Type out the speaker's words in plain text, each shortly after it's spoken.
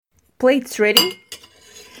Plates ready?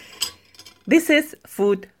 This is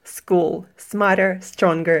Food School, Smarter,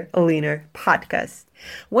 Stronger, Leaner podcast.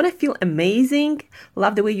 Want to feel amazing,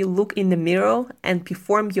 love the way you look in the mirror, and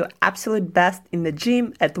perform your absolute best in the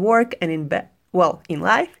gym, at work, and in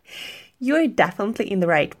life? You're definitely in the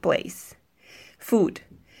right place. Food.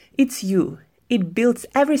 It's you. It builds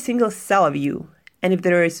every single cell of you. And if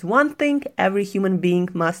there is one thing every human being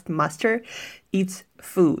must master, it's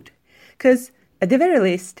food. Because at the very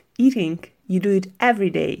least, eating, you do it every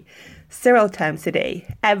day, several times a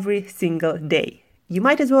day, every single day. You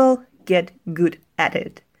might as well get good at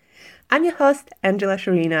it. I'm your host, Angela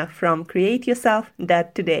Sharina from Create Yourself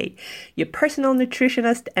That Today, your personal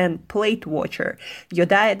nutritionist and plate watcher, your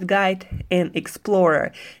diet guide and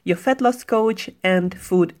explorer, your fat loss coach and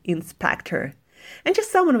food inspector. And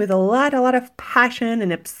just someone with a lot of passion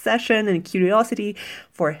and obsession and curiosity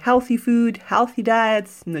for healthy food, healthy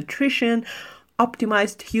diets, nutrition,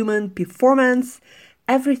 optimized human performance,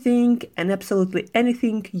 everything and absolutely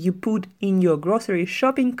anything you put in your grocery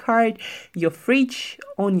shopping cart, your fridge,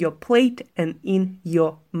 on your plate, and in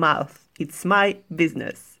your mouth. It's my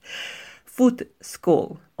business. Food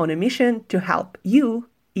School, on a mission to help you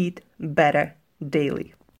eat better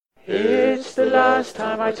daily. It's the last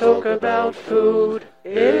time I talk about food.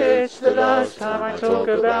 It's the last time I talk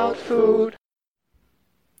about food.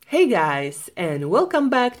 Hey guys, and welcome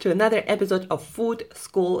back to another episode of Food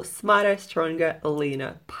School Smarter, Stronger,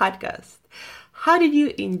 Leaner podcast. How did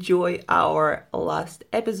you enjoy our last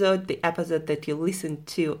episode, the episode that you listened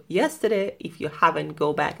to yesterday? If you haven't,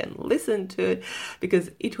 go back and listen to it because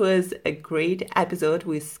it was a great episode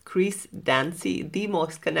with Chris Dancy, the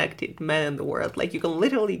most connected man in the world. Like you can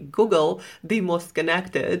literally Google the most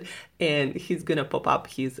connected and he's gonna pop up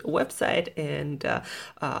his website and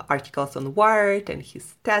articles on Wired and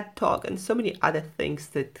his TED Talk and so many other things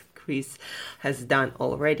that Chris has done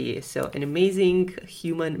already. So an amazing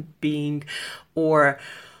human being, or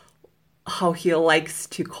how he likes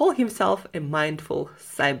to call himself, a mindful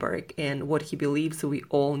cyborg, and what he believes we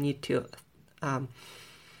all need to kind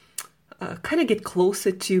of get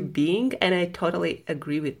closer to being, and I totally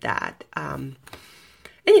agree with that.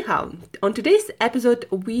 Anyhow, on today's episode,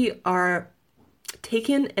 we are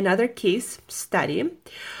taking another case study.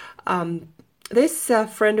 This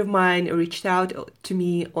friend of mine reached out to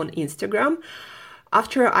me on Instagram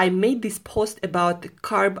after I made this post about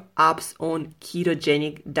Carb-ups on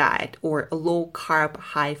ketogenic diet or low carb,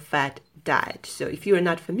 high fat diet. So if you are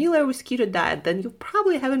not familiar with keto diet, then you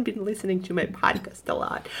probably haven't been listening to my podcast a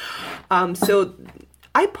lot. So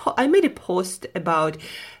I made a post about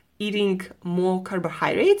eating more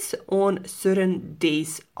carbohydrates on certain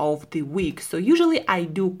days of the week. So usually I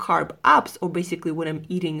do carb ups, or basically when I'm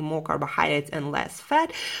eating more carbohydrates and less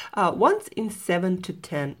fat, once in 7 to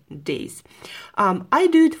 10 days. I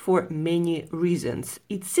do it for many reasons.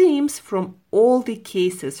 It seems from all the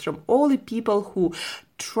cases, from all the people who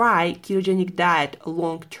try ketogenic diet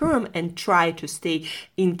long term and try to stay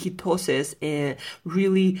in ketosis and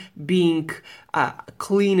really being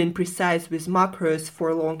clean and precise with macros for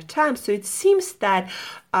a long time. So it seems that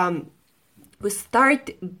we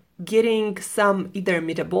start getting some either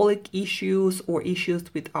metabolic issues or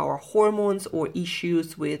issues with our hormones or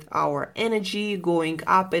issues with our energy going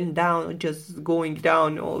up and down, or just going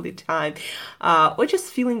down all the time, or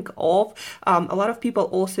just feeling off. A lot of people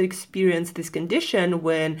also experience this condition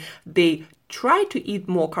when they try to eat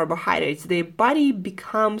more carbohydrates. Their body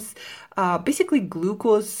becomes basically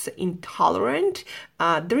glucose intolerant.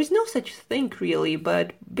 There is no such thing really,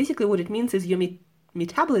 but basically what it means is your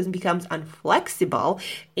metabolism becomes unflexible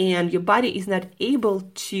and your body is not able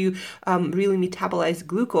to really metabolize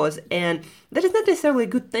glucose, and that is not necessarily a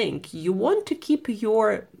good thing. You want to keep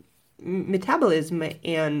your metabolism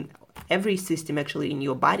and every system actually in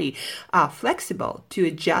your body flexible to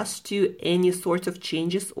adjust to any sorts of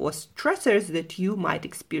changes or stressors that you might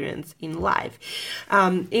experience in life.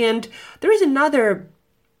 And there is another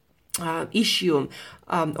issue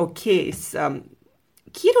or case.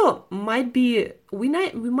 Keto might be, we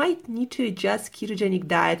might need to adjust ketogenic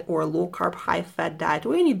diet or low carb, high fat diet,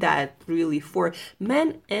 or any diet really for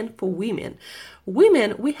men and for women.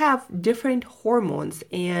 Women, we have different hormones,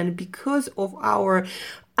 and because of our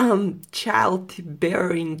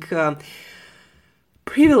childbearing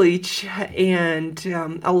privilege, and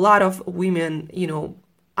a lot of women,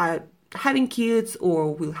 are having kids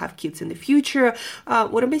or will have kids in the future.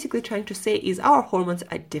 What I'm basically trying to say is our hormones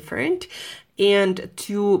are different. And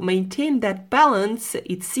to maintain that balance,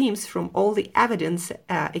 it seems from all the evidence,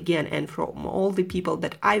 again, and from all the people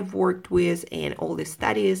that I've worked with and all the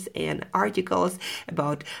studies and articles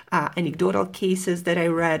about anecdotal cases that I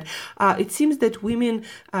read, it seems that women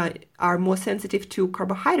are more sensitive to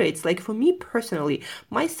carbohydrates. Like for me personally,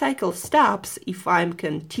 my cycle stops if I'm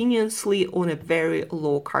continuously on a very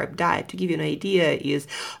low carb diet. To give you an idea, is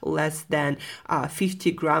less than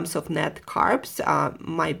 50 grams of net carbs,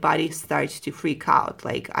 my body starts to freak out.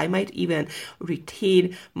 Like I might even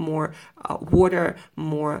retain more water,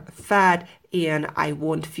 more fat, and I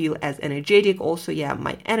won't feel as energetic. Also, yeah,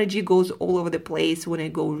 my energy goes all over the place when I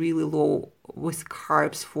go really low with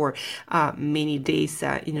carbs for many days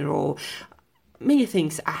in a row. Many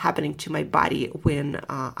things are happening to my body when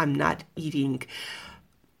I'm not eating.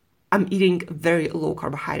 I'm eating very low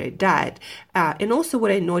carbohydrate diet. And also what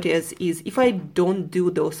I notice is if I don't do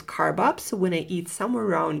those carb ups, when I eat somewhere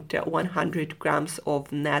around 100 grams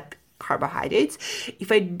of net carbohydrates, if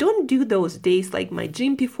I don't do those days, like my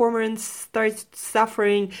gym performance starts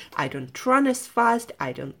suffering, I don't run as fast,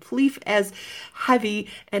 I don't lift as heavy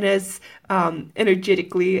and as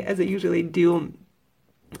energetically as I usually do.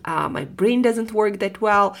 My brain doesn't work that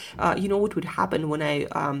well. You know what would happen when I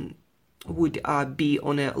would be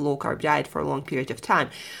on a low carb diet for a long period of time?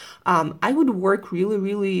 I would work really,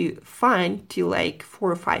 really fine till like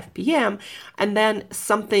 4 or 5 p.m. and then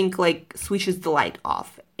something like switches the light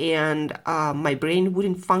off. And my brain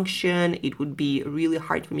wouldn't function. It would be really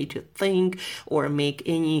hard for me to think or make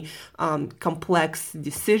any complex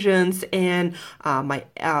decisions. And my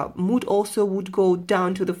mood also would go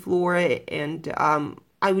down to the floor, and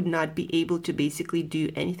I would not be able to basically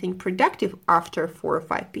do anything productive after 4 or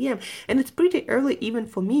 5 p.m. And it's pretty early even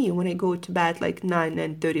for me when I go to bed like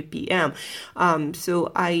 9:30 p.m.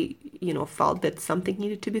 So I, felt that something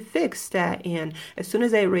needed to be fixed. And as soon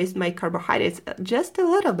as I raised my carbohydrates just a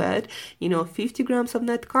little bit, 50 grams of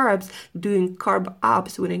net carbs, doing carb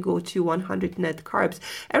ups when I go to 100 net carbs,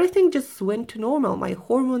 everything just went to normal. My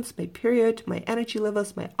hormones, my period, my energy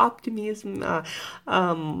levels, my optimism,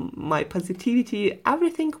 my positivity,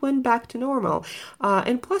 everything went back to normal.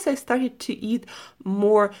 And plus I started to eat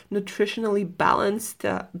more nutritionally balanced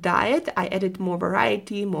diet. I added more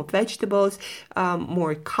variety, more vegetables,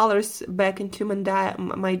 more colors back into my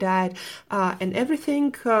diet, and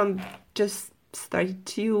everything just started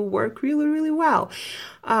to work really, really well.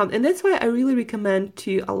 And that's why I really recommend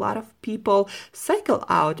to a lot of people cycle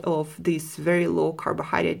out of this very low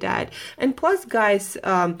carbohydrate diet. And plus, guys,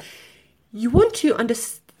 you want to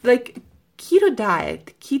understand, like, keto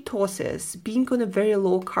diet, ketosis, being on a very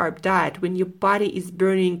low carb diet, when your body is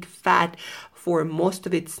burning fat for most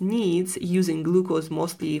of its needs, using glucose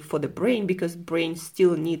mostly for the brain, because brain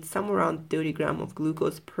still needs somewhere around 30 grams of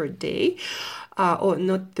glucose per day, or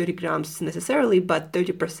not 30 grams necessarily, but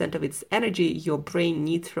 30% of its energy your brain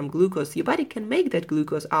needs from glucose. Your body can make that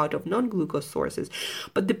glucose out of non-glucose sources.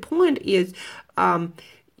 But the point is,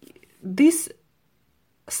 this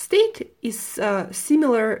state is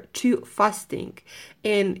similar to fasting,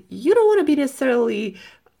 and you don't want to be necessarily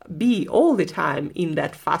all the time in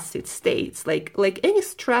that fasted states. Like any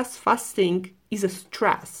stress, fasting is a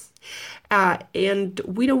stress, and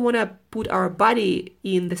we don't want to put our body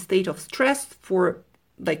in the state of stress for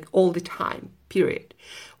like all the time, period.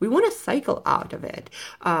 We want to cycle out of it,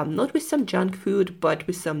 not with some junk food, but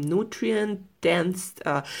with some nutrient dense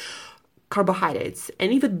carbohydrates.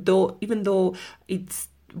 And even though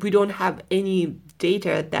we don't have any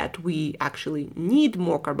data that we actually need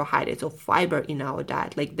more carbohydrates or fiber in our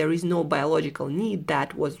diet, like there is no biological need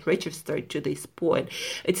that was registered to this point,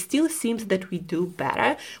 it still seems that we do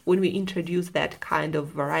better when we introduce that kind of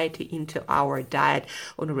variety into our diet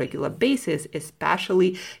on a regular basis.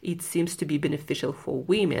 Especially it seems to be beneficial for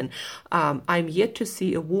women. I'm yet to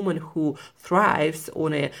see a woman who thrives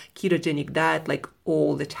on a ketogenic diet like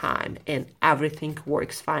all the time and everything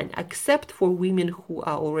works fine, except for women who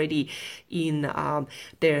are already in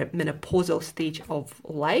their menopausal stage of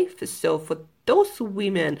life. So for those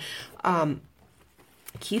women,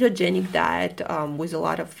 ketogenic diet with a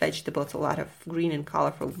lot of vegetables, a lot of green and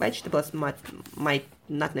colorful vegetables might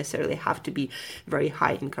not necessarily have to be very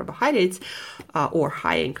high in carbohydrates or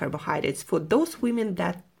high in carbohydrates. For those women,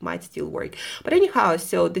 that might still work. But anyhow,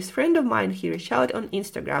 so this friend of mine, he reached out on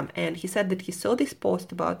Instagram and he said that he saw this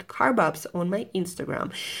post about Carbs-ups on my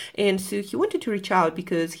Instagram. And so he wanted to reach out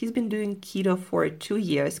because he's been doing keto for 2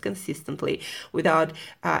 years consistently without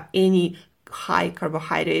any high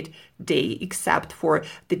carbohydrate day, except for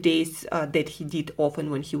the days that he did often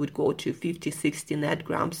when he would go to 50, 60 net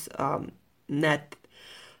grams of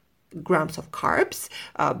carbs.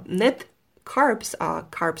 Net carbs are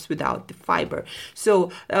carbs without the fiber.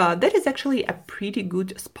 So that is actually a pretty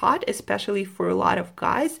good spot, especially for a lot of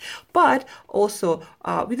guys. But also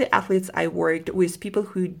with the athletes I worked with, people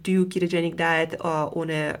who do ketogenic diet on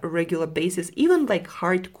a regular basis, even like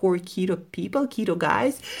hardcore keto people, keto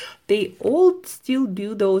guys, they all still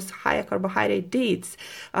do those high carbohydrate days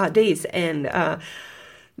and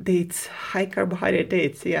dates, high carbohydrate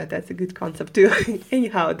dates. Yeah, that's a good concept too.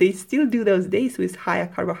 Anyhow, they still do those days with higher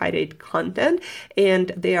carbohydrate content,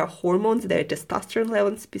 and their hormones, their testosterone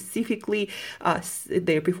levels specifically,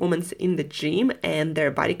 their performance in the gym and their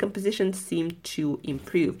body composition seem to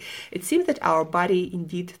improve. It seems that our body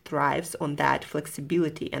indeed thrives on that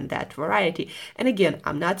flexibility and that variety. And again,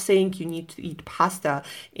 I'm not saying you need to eat pasta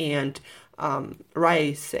and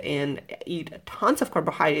rice and eat tons of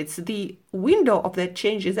carbohydrates. The window of that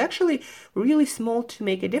change is actually really small to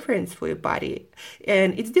make a difference for your body.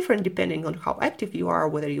 And it's different depending on how active you are,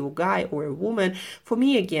 whether you're a guy or a woman. For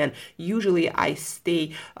me, again, usually I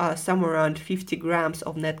stay somewhere around 50 grams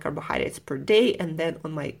of net carbohydrates per day. And then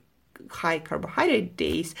on my high carbohydrate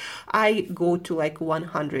days, I go to like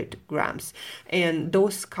 100 grams. And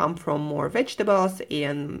those come from more vegetables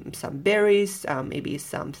and some berries, maybe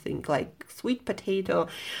something like sweet potato.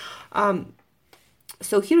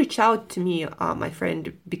 So he reached out to me, my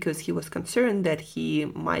friend, because he was concerned that he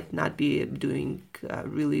might not be doing a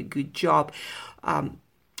really good job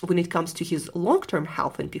when it comes to his long-term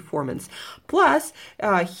health and performance. Plus,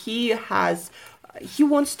 he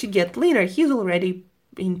wants to get leaner. He's already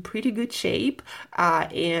in pretty good shape,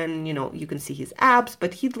 and you can see his abs,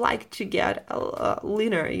 but he'd like to get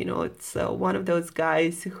leaner. It's one of those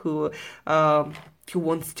guys who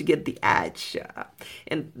wants to get the edge,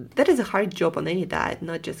 and that is a hard job on any diet,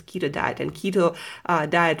 not just keto diet. And keto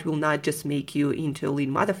diet will not just make you into a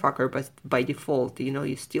lean motherfucker, but by default,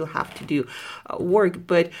 you still have to do work.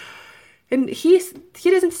 And he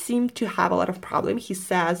doesn't seem to have a lot of problem. He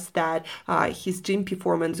says that his gym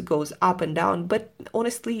performance goes up and down, but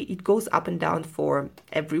honestly, it goes up and down for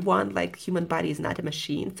everyone. Like, human body is not a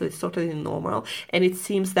machine, so it's totally normal. And it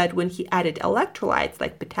seems that when he added electrolytes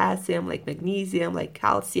like potassium, like magnesium, like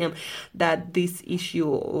calcium, that this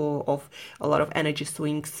issue of a lot of energy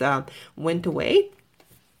swings went away.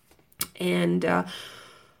 And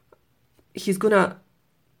he's gonna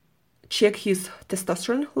check his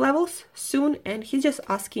testosterone levels soon, and he's just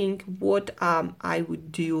asking what I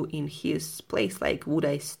would do in his place. Like, would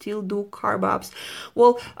I still do carb-ups?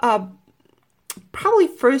 Well, probably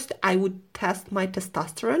first I would test my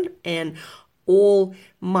testosterone and all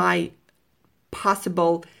my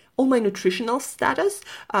nutritional status.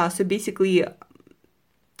 So basically,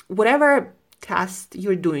 whatever test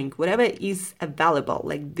you're doing, whatever is available,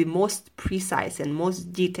 like the most precise and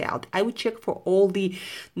most detailed, I would check for all the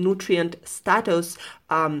nutrient status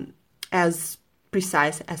as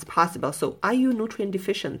precise as possible. So are you nutrient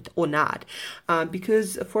deficient or not?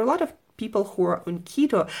 Because for a lot of people who are on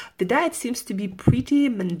keto, the diet seems to be pretty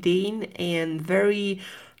mundane and very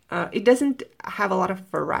it doesn't have a lot of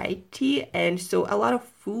variety, and so a lot of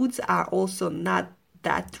foods are also not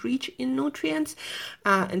that rich in nutrients,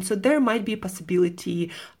 and so there might be a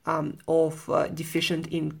possibility of deficient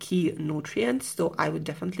in key nutrients. So I would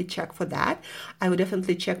definitely check for that. I would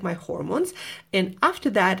definitely check my hormones, and after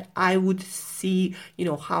that I would see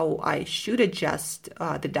how I should adjust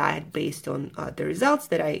the diet based on the results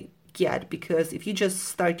that I get. Because if you just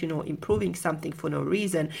start improving something for no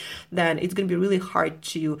reason, then it's going to be really hard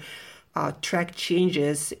to track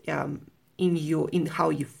changes in how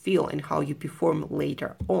you feel and how you perform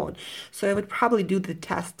later on. So I would probably do the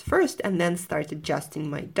test first and then start adjusting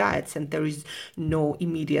my diets, and there is no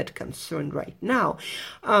immediate concern right now.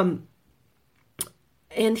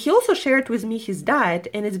 And he also shared with me his diet,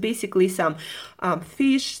 and it's basically some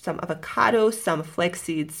fish, some avocados, some flax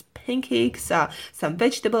seeds, pancakes, some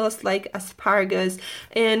vegetables like asparagus,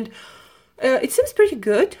 and it seems pretty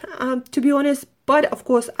good, to be honest. But of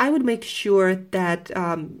course, I would make sure that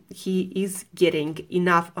he is getting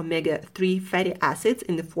enough omega-3 fatty acids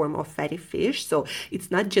in the form of fatty fish. So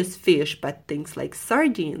it's not just fish, but things like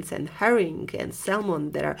sardines and herring and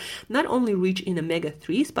salmon that are not only rich in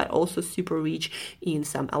omega-3s, but also super rich in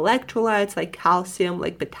some electrolytes like calcium,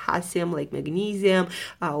 like potassium, like magnesium,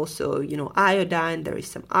 also, iodine. There is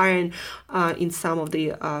some iron in some of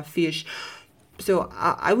the fish. So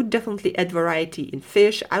I would definitely add variety in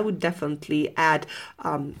fish. I would definitely add,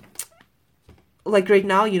 like right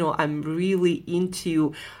now, I'm really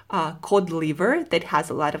into cod liver that has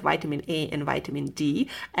a lot of vitamin A and vitamin D,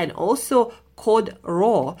 and also cod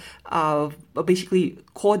raw, basically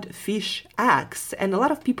cod fish eggs. And a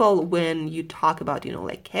lot of people, when you talk about,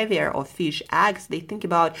 like caviar or fish eggs, they think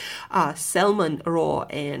about salmon raw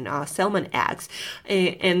and salmon eggs,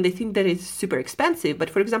 and they think that it's super expensive.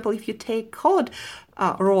 But for example, if you take cod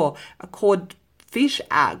raw, cod fish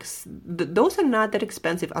eggs, those are not that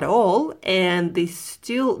expensive at all, and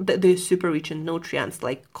they're super rich in nutrients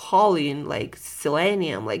like choline, like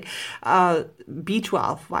selenium, like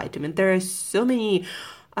B12 vitamin. There are so many.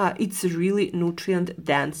 It's really nutrient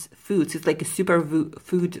dense foods. It's like a super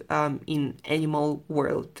food in animal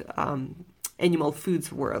world. Animal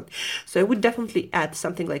foods world. So I would definitely add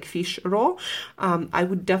something like fish raw. I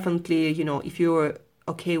would definitely, if you're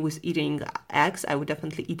okay with eating eggs, I would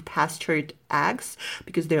definitely eat pastured eggs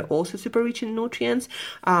because they're also super rich in nutrients.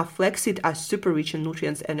 Flaxseed are super rich in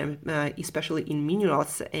nutrients, and especially in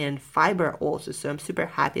minerals and fiber also. So I'm super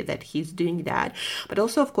happy that he's doing that. But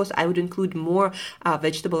also, of course, I would include more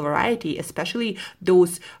vegetable variety, especially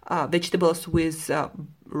those vegetables with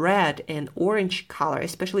red and orange color,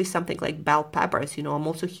 especially something like bell peppers. I'm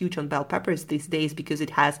also huge on bell peppers these days because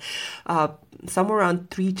it has somewhere around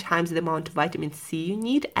 3 times the amount of vitamin C you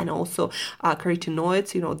need, and also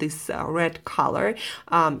carotenoids, this red color.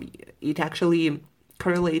 It actually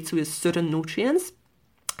correlates with certain nutrients.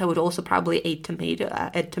 I would also probably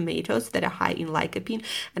add tomatoes that are high in lycopene,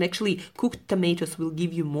 and actually cooked tomatoes will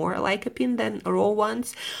give you more lycopene than raw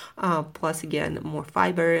ones. Plus, again, more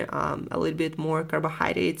fiber, a little bit more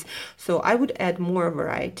carbohydrates. So I would add more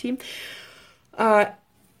variety.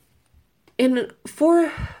 And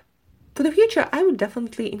for the future, I would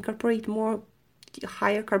definitely incorporate more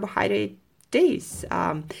higher carbohydrate days.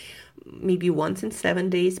 Maybe once in 7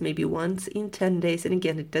 days, maybe once in 10 days. And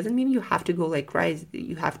again, it doesn't mean you have to go like rice,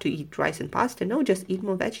 you have to eat rice and pasta. No, just eat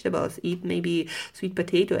more vegetables, eat maybe sweet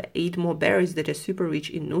potato, eat more berries that are super rich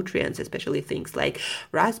in nutrients, especially things like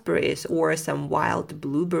raspberries or some wild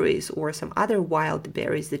blueberries or some other wild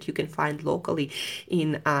berries that you can find locally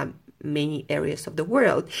in many areas of the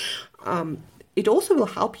world. It also will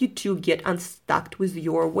help you to get unstuck with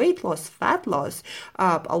your weight loss, fat loss.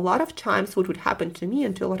 A lot of times what would happen to me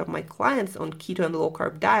and to a lot of my clients on keto and low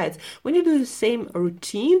carb diets, when you do the same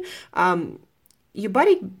routine, your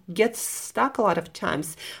body gets stuck a lot of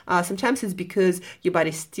times. Sometimes it's because your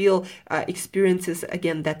body still experiences,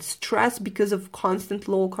 again, that stress because of constant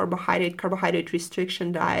low carbohydrate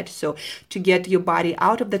restriction diet. So to get your body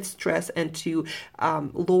out of that stress and to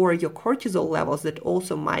lower your cortisol levels, that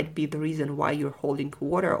also might be the reason why you're holding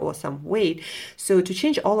water or some weight. So to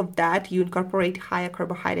change all of that, you incorporate higher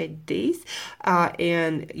carbohydrate days,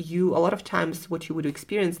 and a lot of times what you would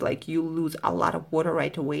experience, like you lose a lot of water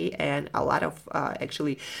right away, and a lot of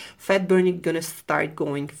actually fat burning gonna start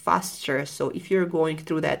going faster. So if you're going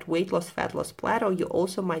through that weight loss, fat loss plateau, you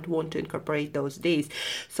also might want to incorporate those days.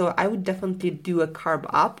 So I would definitely do a carb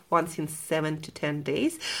up once in 7 to 10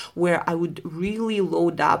 days, where I would really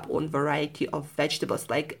load up on variety of vegetables,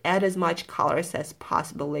 like add as much colors as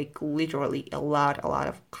possible, like literally a lot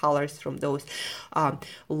of colors from those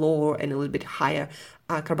lower and a little bit higher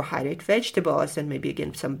carbohydrate vegetables, and maybe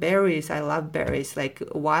again some berries. I love berries, like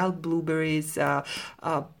wild blueberries, a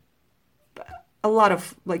lot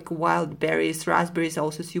of like wild berries. Raspberries are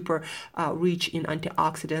also super rich in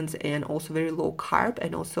antioxidants and also very low carb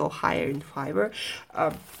and also higher in fiber.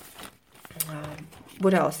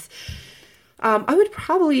 What else? I would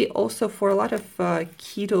probably also, for a lot of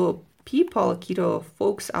keto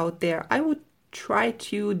folks out there, I would try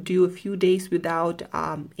to do a few days without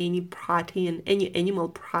any animal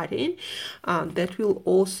protein. That will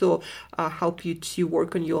also help you to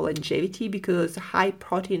work on your longevity, because high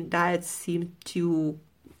protein diets seem to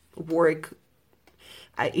work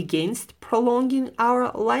against prolonging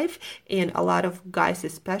our life, and a lot of guys,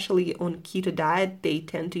 especially on keto diet, they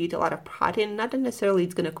tend to eat a lot of protein. Not necessarily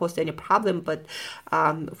it's going to cause any problem, but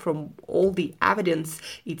from all the evidence,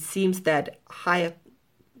 it seems that higher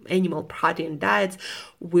animal protein diets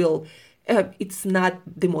will it's not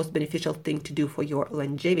the most beneficial thing to do for your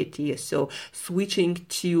longevity. So switching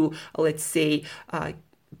to, let's say,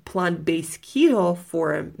 plant-based keto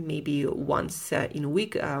for maybe once in a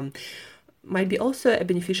week might be also a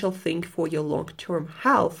beneficial thing for your long-term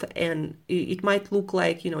health. And it might look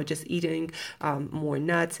like, just eating more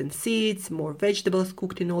nuts and seeds, more vegetables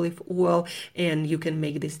cooked in olive oil, and you can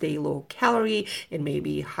make this day low calorie and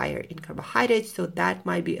maybe higher in carbohydrates. So that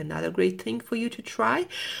might be another great thing for you to try.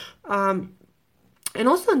 And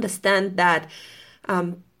also understand that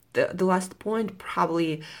the last point,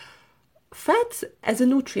 probably Fats as a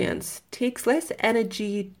nutrients takes less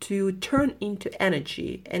energy to turn into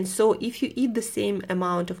energy. And so if you eat the same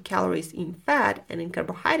amount of calories in fat and in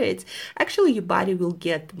carbohydrates, actually your body will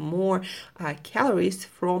get more calories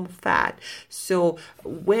from fat. So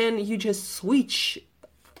when you just switch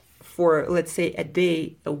for, let's say, a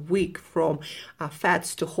day, a week from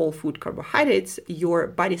fats to whole food carbohydrates, your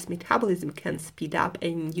body's metabolism can speed up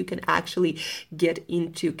and you can actually get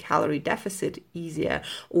into calorie deficit easier,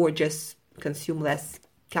 or just consume less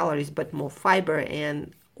calories but more fiber,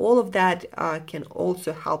 and all of that can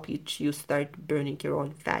also help you to start burning your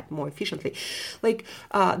own fat more efficiently. Like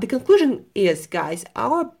the conclusion is, guys,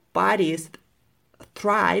 our bodies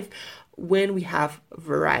thrive when we have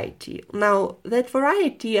variety. Now, that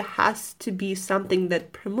variety has to be something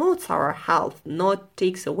that promotes our health, not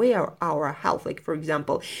takes away our health. Like, for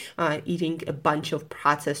example, eating a bunch of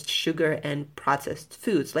processed sugar and processed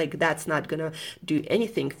foods. Like, that's not gonna do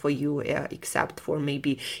anything for you, except for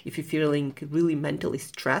maybe if you're feeling really mentally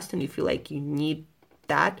stressed and you feel like you need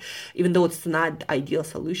that, even though it's not the ideal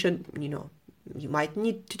solution, you might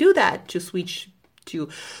need to do that to switch to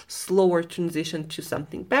slower transition to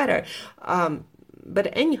something better.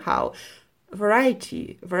 But anyhow,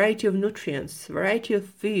 variety of nutrients, variety of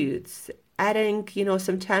foods, adding,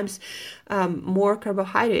 sometimes more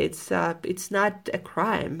carbohydrates, it's not a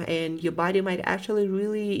crime, and your body might actually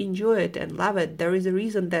really enjoy it and love it. There is a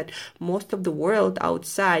reason that most of the world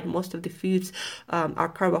outside, most of the foods are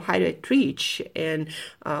carbohydrate rich, and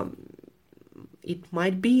it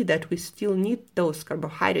might be that we still need those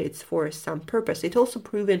carbohydrates for some purpose. It's also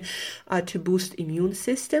proven to boost immune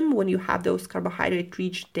system when you have those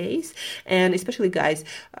carbohydrate-rich days. And especially, guys,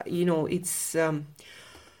 it's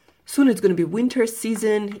soon it's going to be winter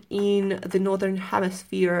season in the northern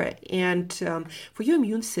hemisphere, and for your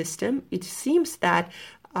immune system, it seems that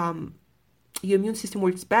your immune system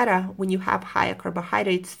works better when you have higher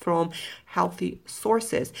carbohydrates from healthy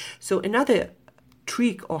sources. So another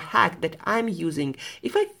trick or hack that I'm using,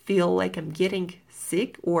 if I feel like I'm getting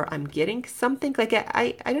sick or I'm getting something, like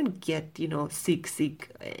I don't get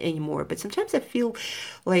sick anymore, but sometimes I feel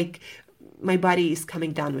like my body is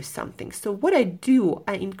coming down with something. So what I do,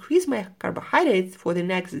 I increase my carbohydrates for the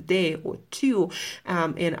next day or two,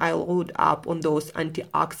 and I load up on those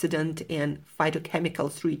antioxidant and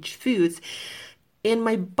phytochemicals rich foods, and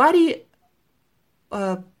my body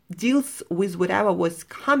deals with whatever was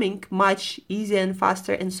coming much easier and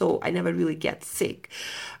faster, and so I never really get sick.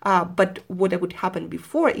 But what would happen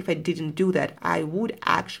before, if I didn't do that, I would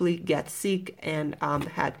actually get sick and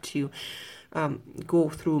had to go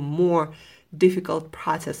through more difficult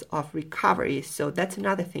process of recovery. So that's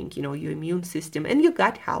another thing, your immune system and your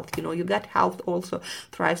gut health. Your gut health also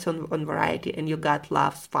thrives on variety, and your gut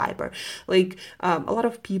loves fiber. Like a lot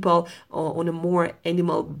of people on a more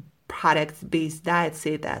animal products-based diet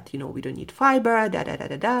say that, we don't need fiber,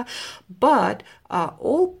 but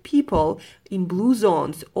all people in blue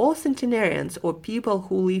zones, all centenarians or people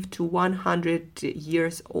who live to 100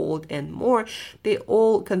 years old and more, they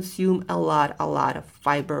all consume a lot of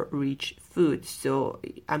fiber-rich food. So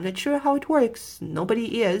I'm not sure how it works.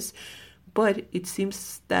 Nobody is. But it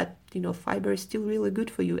seems that, fiber is still really good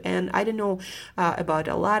for you. And I don't know about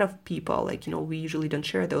a lot of people, like, we usually don't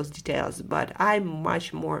share those details, but I'm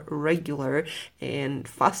much more regular and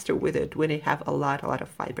faster with it when I have a lot of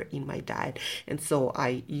fiber in my diet. And so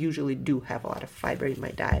I usually do have a lot of fiber in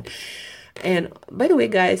my diet. And by the way,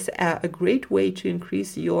 guys, a great way to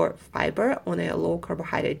increase your fiber on a low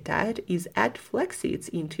carbohydrate diet is add flax seeds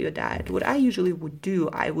into your diet. What I usually would do,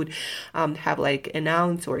 I would have like an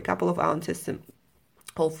ounce or a couple of ounces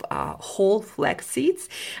of whole flax seeds,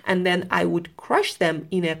 and then I would crush them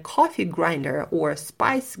in a coffee grinder or a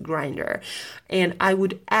spice grinder, and I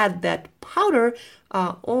would add that powder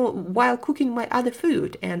while cooking my other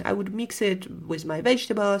food, and I would mix it with my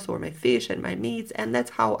vegetables or my fish and my meats, and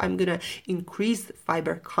that's how I'm gonna increase the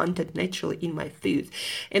fiber content naturally in my foods.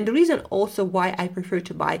 And the reason also why I prefer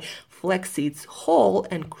to buy flax seeds whole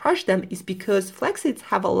and crush them is because flax seeds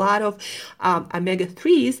have a lot of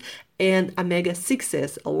omega-3s and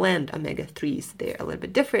omega-6s, land omega-3s. They're a little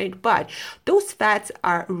bit different, but those fats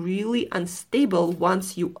are really unstable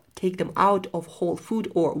once you take them out of whole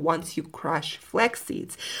food or once you crush flax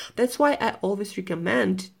seeds. That's why I always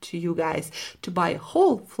recommend to you guys to buy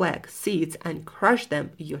whole flax seeds and crush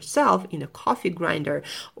them yourself in a coffee grinder,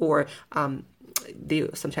 or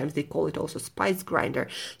sometimes they call it also spice grinder.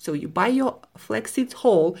 So you buy your flax seeds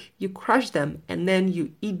whole, you crush them, and then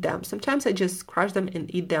you eat them. Sometimes I just crush them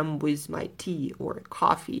and eat them with my tea or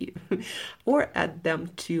coffee or add them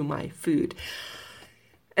to my food.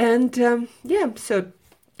 And so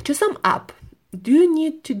to sum up, do you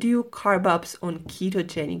need to do carb ups on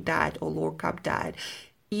ketogenic diet or low carb diet?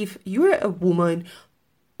 If you're a woman,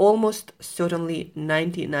 almost certainly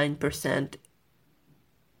 99%,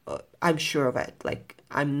 I'm sure of it. Like,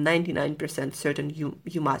 I'm 99% certain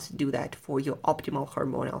you must do that for your optimal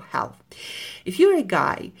hormonal health. If you're a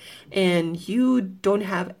guy and you don't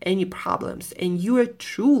have any problems and you are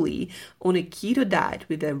truly on a keto diet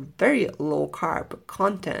with a very low carb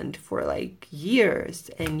content for like years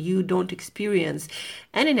and you don't experience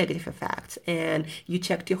any negative effects, and you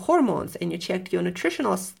checked your hormones and you checked your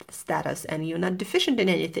nutritional status and you're not deficient in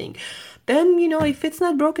anything, then, if it's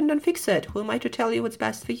not broken, don't fix it. Who am I to tell you what's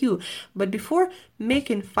best for you? But before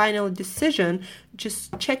making final decision,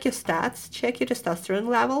 just check your stats, check your testosterone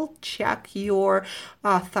level, check your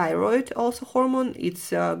thyroid, also hormone.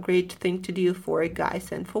 It's a great thing to do for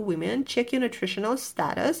guys and for women. Check your nutritional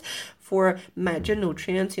status for major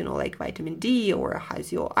nutrients, like vitamin D, or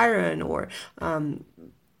how's your iron, or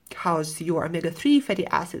how's your omega-3 fatty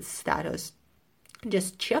acids status.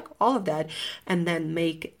 Just check all of that and then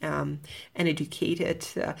make an educated,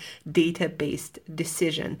 data-based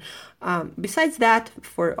decision. Besides that,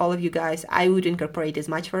 for all of you guys, I would incorporate as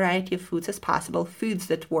much variety of foods as possible, foods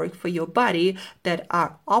that work for your body, that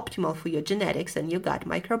are optimal for your genetics and your gut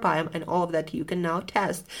microbiome, and all of that you can now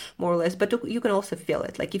test more or less, but you can also feel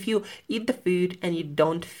it. Like, if you eat the food and you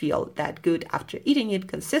don't feel that good after eating it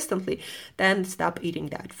consistently, then stop eating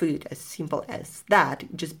that food. As simple as that.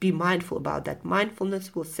 Just be mindful about that.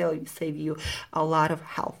 Mindfulness will save you a lot of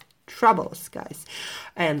health troubles, guys.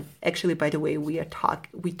 And actually, by the way, we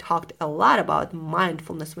talked a lot about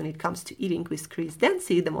mindfulness when it comes to eating with Chris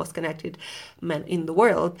Dancy, the most connected man in the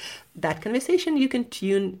world. That conversation you can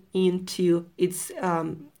tune into. It's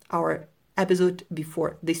our episode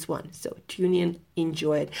before this one. So tune in,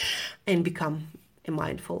 enjoy it, and become a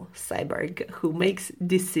mindful cyborg who makes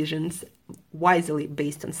decisions wisely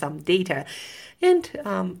based on some data and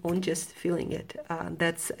on just feeling it.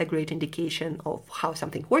 That's a great indication of how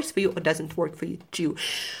something works for you or doesn't work for you too.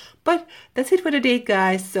 But that's it for today,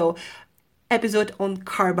 guys. So, episode on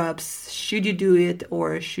carb-ups. Should you do it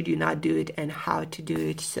or should you not do it, and how to do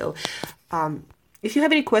it? So, if you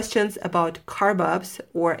have any questions about carb-ups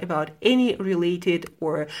or about any related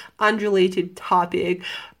or unrelated topic,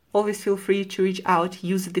 always feel free to reach out.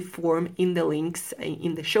 Use the form in the links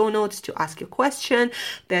in the show notes to ask your question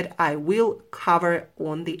that I will cover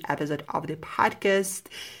on the episode of the podcast.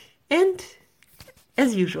 And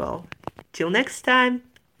as usual, till next time,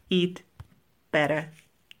 eat better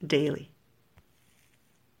daily.